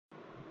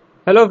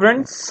Hello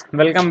friends,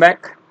 welcome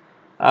back.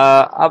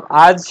 अब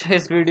आज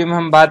इस वीडियो में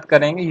हम बात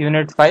करेंगे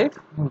यूनिट 5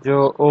 जो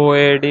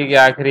ओएडी की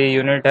आखिरी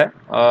यूनिट है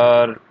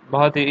और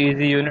बहुत ही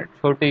इजी यूनिट,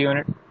 छोटी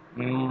यूनिट,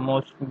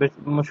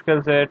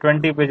 मुश्किल से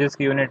 20 पेजेस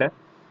की यूनिट है,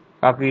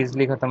 काफ़ी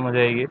इजीली ख़त्म हो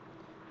जाएगी।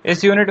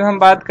 इस यूनिट में हम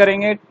बात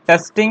करेंगे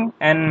टेस्टिंग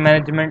एंड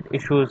मैनेजमेंट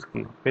इश्यूज़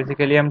की।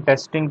 बेसिकली हम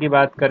टेस्टिंग की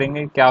बात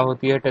करेंगे, क्या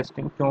होती है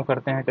टेस्टिंग, क्यों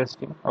करते हैं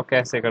टेस्टिंग और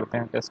कैसे करते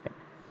हैं टेस्टिंग।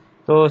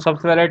 तो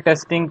सबसे पहले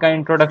टेस्टिंग का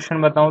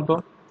इंट्रोडक्शन बताऊं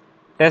तो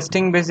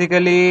टेस्टिंग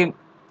बेसिकली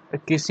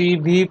किसी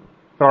भी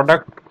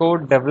प्रोडक्ट को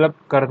डेवलप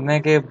करने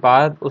के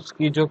बाद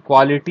उसकी जो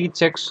क्वालिटी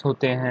चेक्स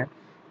होते हैं,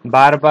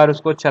 बार बार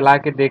उसको चला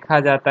के देखा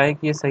जाता है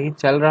कि ये सही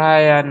चल रहा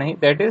है या नहीं,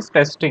 that is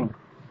testing.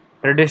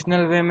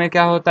 Traditional way में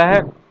क्या होता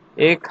है,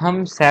 एक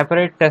हम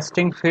सेपरेट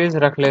टेस्टिंग फेज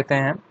रख लेते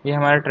हैं, ये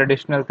हमारा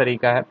ट्रेडिशनल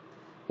तरीका है।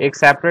 एक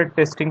सेपरेट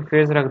टेस्टिंग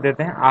फेज रख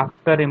देते हैं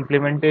after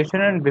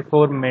implementation and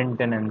before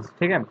maintenance,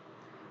 ठीक है।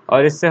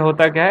 और इससे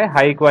होता क्या है,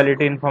 हाई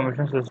क्वालिटी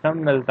इंफॉर्मेशन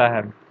सिस्टम मिलता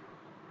है।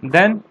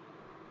 देन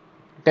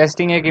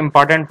टेस्टिंग एक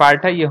इम्पॉर्टेंट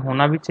पार्ट है, ये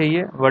होना भी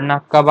चाहिए, वरना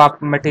कब आप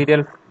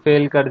मटेरियल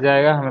फेल कर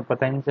जाएगा हमें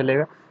पता ही नहीं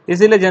चलेगा।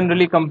 इसीलिए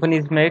जनरली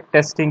कंपनीज में एक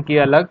टेस्टिंग की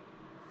अलग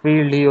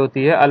फील्ड ही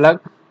होती है, अलग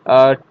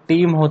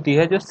टीम होती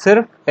है जो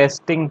सिर्फ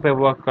टेस्टिंग पे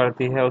वर्क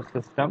करती है उस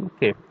सिस्टम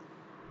के।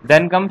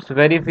 Then comes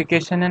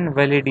verification and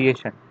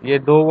validation, ये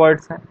दो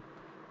वर्ड्स हैं।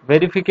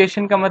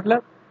 वेरिफिकेशन का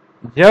मतलब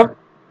जब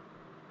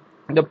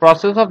the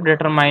process of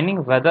determining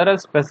weather a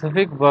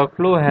specific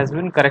workflow has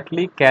been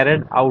correctly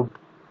carried out.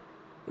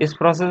 इस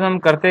प्रोसेस में हम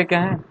करते क्या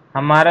हैं,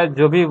 हमारा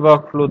जो भी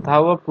वर्क फ्लो था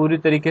वो पूरी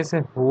तरीके से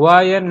हुआ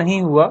या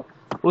नहीं हुआ,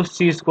 उस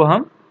चीज़ को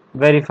हम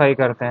वेरीफाई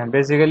करते हैं।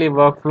 बेसिकली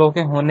वर्क फ्लो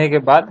के होने के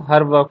बाद,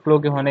 हर वर्क फ्लो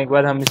के होने के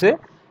बाद हम इसे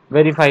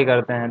वेरीफाई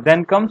करते हैं।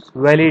 Then comes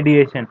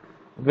validation.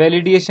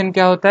 वैलिडेशन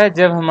क्या होता है,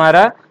 जब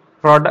हमारा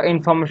प्रोडक्ट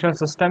इंफॉर्मेशन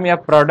सिस्टम या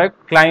प्रोडक्ट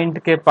क्लाइंट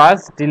के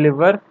पास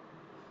डिलीवर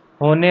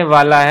होने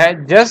वाला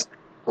है, जस्ट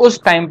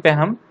उस टाइम पे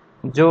हम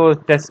जो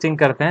टेस्टिंग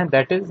करते हैं,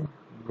 that is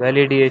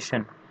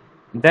validation.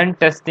 Then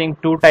testing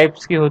two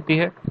types की होती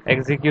है,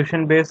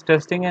 execution based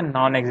testing and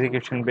non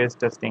execution based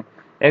testing.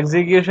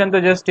 Execution तो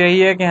जस्ट यही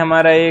है कि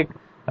हमारा एक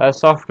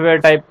सॉफ्टवेयर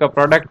टाइप का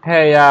प्रोडक्ट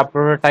है या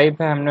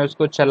प्रोटोटाइप है, हमने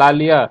उसको चला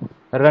लिया,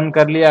 रन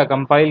कर लिया,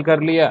 कंपाइल कर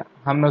लिया,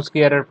 हमें उसकी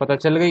एरर पता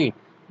चल गई,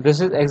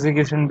 this is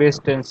execution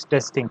based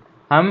testing.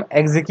 हम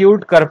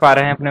एग्जीक्यूट कर पा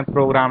रहे हैं अपने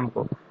प्रोग्राम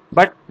को।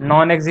 बट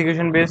नॉन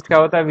एग्जीक्यूशन बेस्ड क्या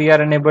होता है, we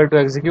are unable to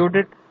execute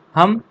it.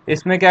 हम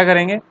इसमें क्या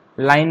करेंगे,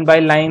 लाइन बाय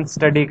लाइन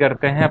स्टडी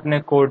करते हैं अपने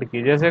कोड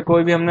की। जैसे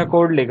कोई भी हमने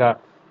कोड लिखा,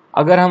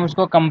 अगर हम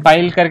उसको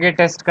कंपाइल करके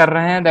टेस्ट कर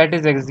रहे हैं, that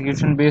is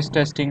execution based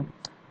testing.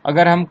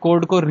 अगर हम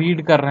कोड को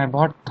रीड कर रहे हैं,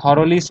 बहुत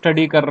थॉरोली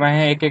स्टडी कर रहे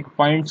हैं एक एक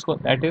पॉइंट्स को,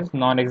 that is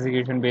non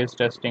execution based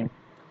testing.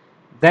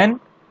 Then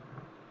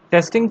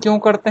testing क्यों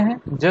करते हैं,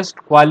 जस्ट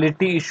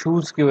क्वालिटी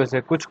इश्यूज की वजह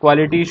से। कुछ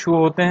क्वालिटी इशू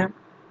होते हैं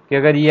कि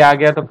अगर ये आ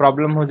गया तो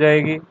प्रॉब्लम हो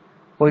जाएगी।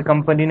 कोई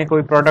कंपनी ने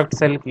कोई प्रोडक्ट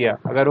सेल किया,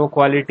 अगर वो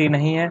क्वालिटी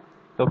नहीं है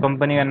तो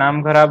कंपनी का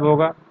नाम खराब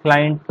होगा,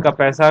 क्लाइंट का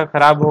पैसा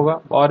खराब होगा,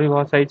 और भी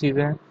बहुत सारी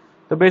चीज़ें हैं।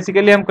 तो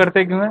बेसिकली हम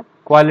करते क्यों हैं,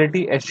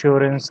 क्वालिटी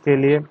एश्योरेंस के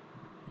लिए।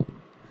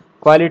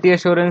 क्वालिटी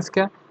एश्योरेंस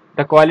क्या,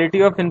 the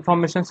quality of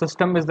information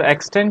system is the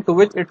extent to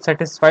which it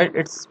satisfied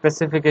it's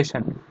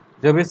specification.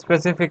 जो भी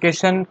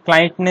स्पेसिफिकेशन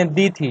क्लाइंट ने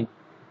दी थी,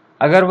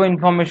 अगर वो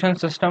इंफॉर्मेशन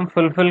सिस्टम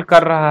फुलफिल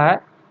कर रहा है,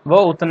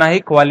 वो उतना ही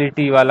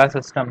क्वालिटी वाला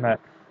सिस्टम है,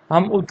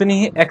 हम उतनी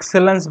ही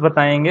एक्सेलेंस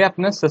बताएंगे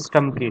अपने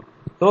सिस्टम की।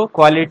 तो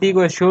क्वालिटी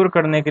को एश्योर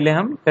करने के लिए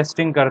हम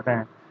टेस्टिंग करते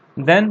हैं।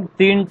 देन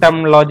तीन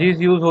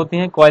टर्मिनोलॉजीज यूज होती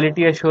हैं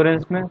क्वालिटी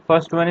एश्योरेंस में।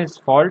 First one is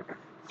fault,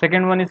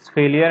 second one is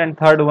failure and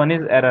third one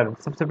is error.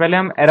 सबसे पहले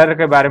हम एरर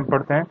के बारे में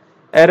पढ़ते हैं।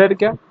 एरर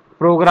क्या,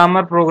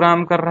 प्रोग्रामर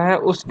प्रोग्राम कर रहा है,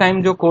 उस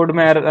टाइम जो कोड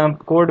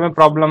में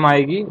प्रॉब्लम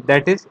आएगी,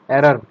 दैट इज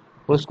एरर,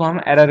 उसको हम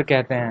एरर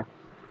कहते हैं।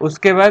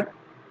 उसके बाद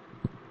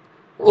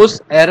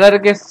उस एरर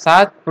के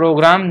साथ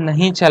प्रोग्राम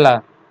नहीं चला,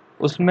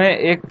 उसमें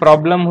एक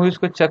प्रॉब्लम हुई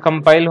उसको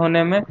कंपाइल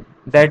होने में,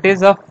 दैट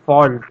इज अ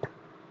फॉल्ट,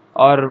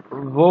 और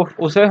वो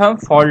उसे हम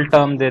फॉल्ट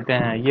टर्म देते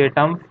हैं, ये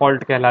टर्म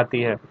फॉल्ट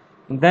कहलाती है।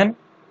 देन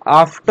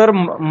आफ्टर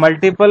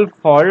मल्टीपल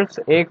फॉल्ट्स,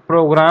 एक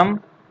प्रोग्राम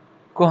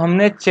को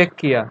हमने चेक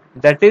किया,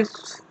 that is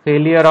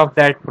failure of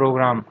that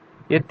programme.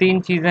 ये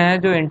तीन चीजें हैं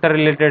जो इंटर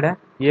रिलेटेड है।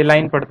 ये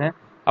लाइन पढ़ते हैं,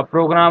 a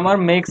programmer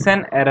makes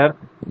an error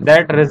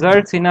that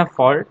results in a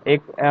fault.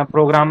 एक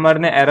प्रोग्रामर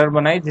ने एरर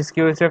बनाई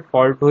जिसकी वजह से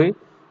फॉल्ट हुई,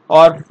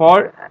 और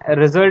fault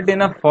result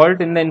in a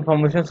fault in the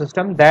information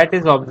system that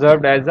is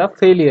observed as a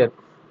failure,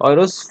 और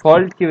उस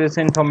फॉल्ट की वजह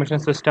से इंफॉर्मेशन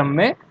सिस्टम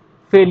में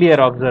फेलियर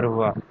ऑब्जर्व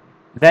हुआ।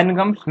 Then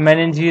comes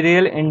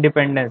managerial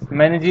independence.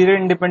 Managerial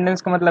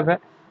independence का मतलब है,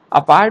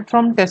 अपार्ट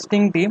फ्रॉम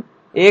टेस्टिंग टीम,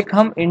 एक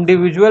हम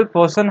इंडिविजुअल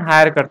पर्सन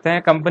हायर करते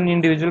हैं, कंपनी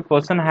इंडिविजुअल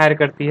पर्सन हायर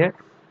करती है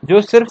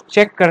जो सिर्फ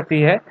चेक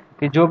करती है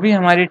कि जो भी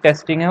हमारी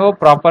टेस्टिंग है वो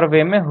प्रॉपर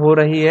वे में हो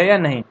रही है या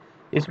नहीं।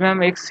 इसमें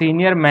हम एक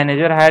सीनियर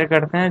मैनेजर हायर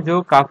करते हैं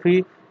जो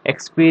काफ़ी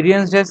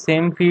एक्सपीरियंस्ड है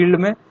सेम फील्ड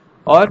में,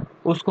 और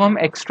उसको हम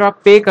एक्स्ट्रा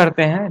पे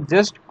करते हैं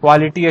जस्ट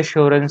क्वालिटी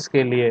एश्योरेंस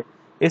के लिए।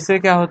 इससे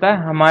क्या होता है,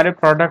 हमारे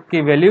प्रोडक्ट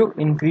की वैल्यू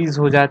इंक्रीज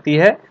हो जाती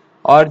है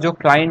और जो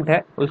क्लाइंट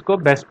है उसको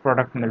बेस्ट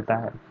प्रोडक्ट मिलता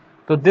है।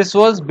 तो this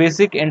was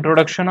basic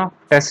introduction of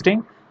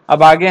testing.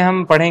 अब आगे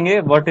हम पढ़ेंगे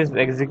what is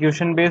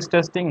execution based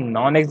testing,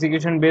 non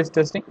execution based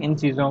testing, इन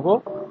चीज़ों को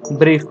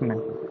ब्रीफ में।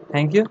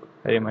 Thank you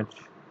very much.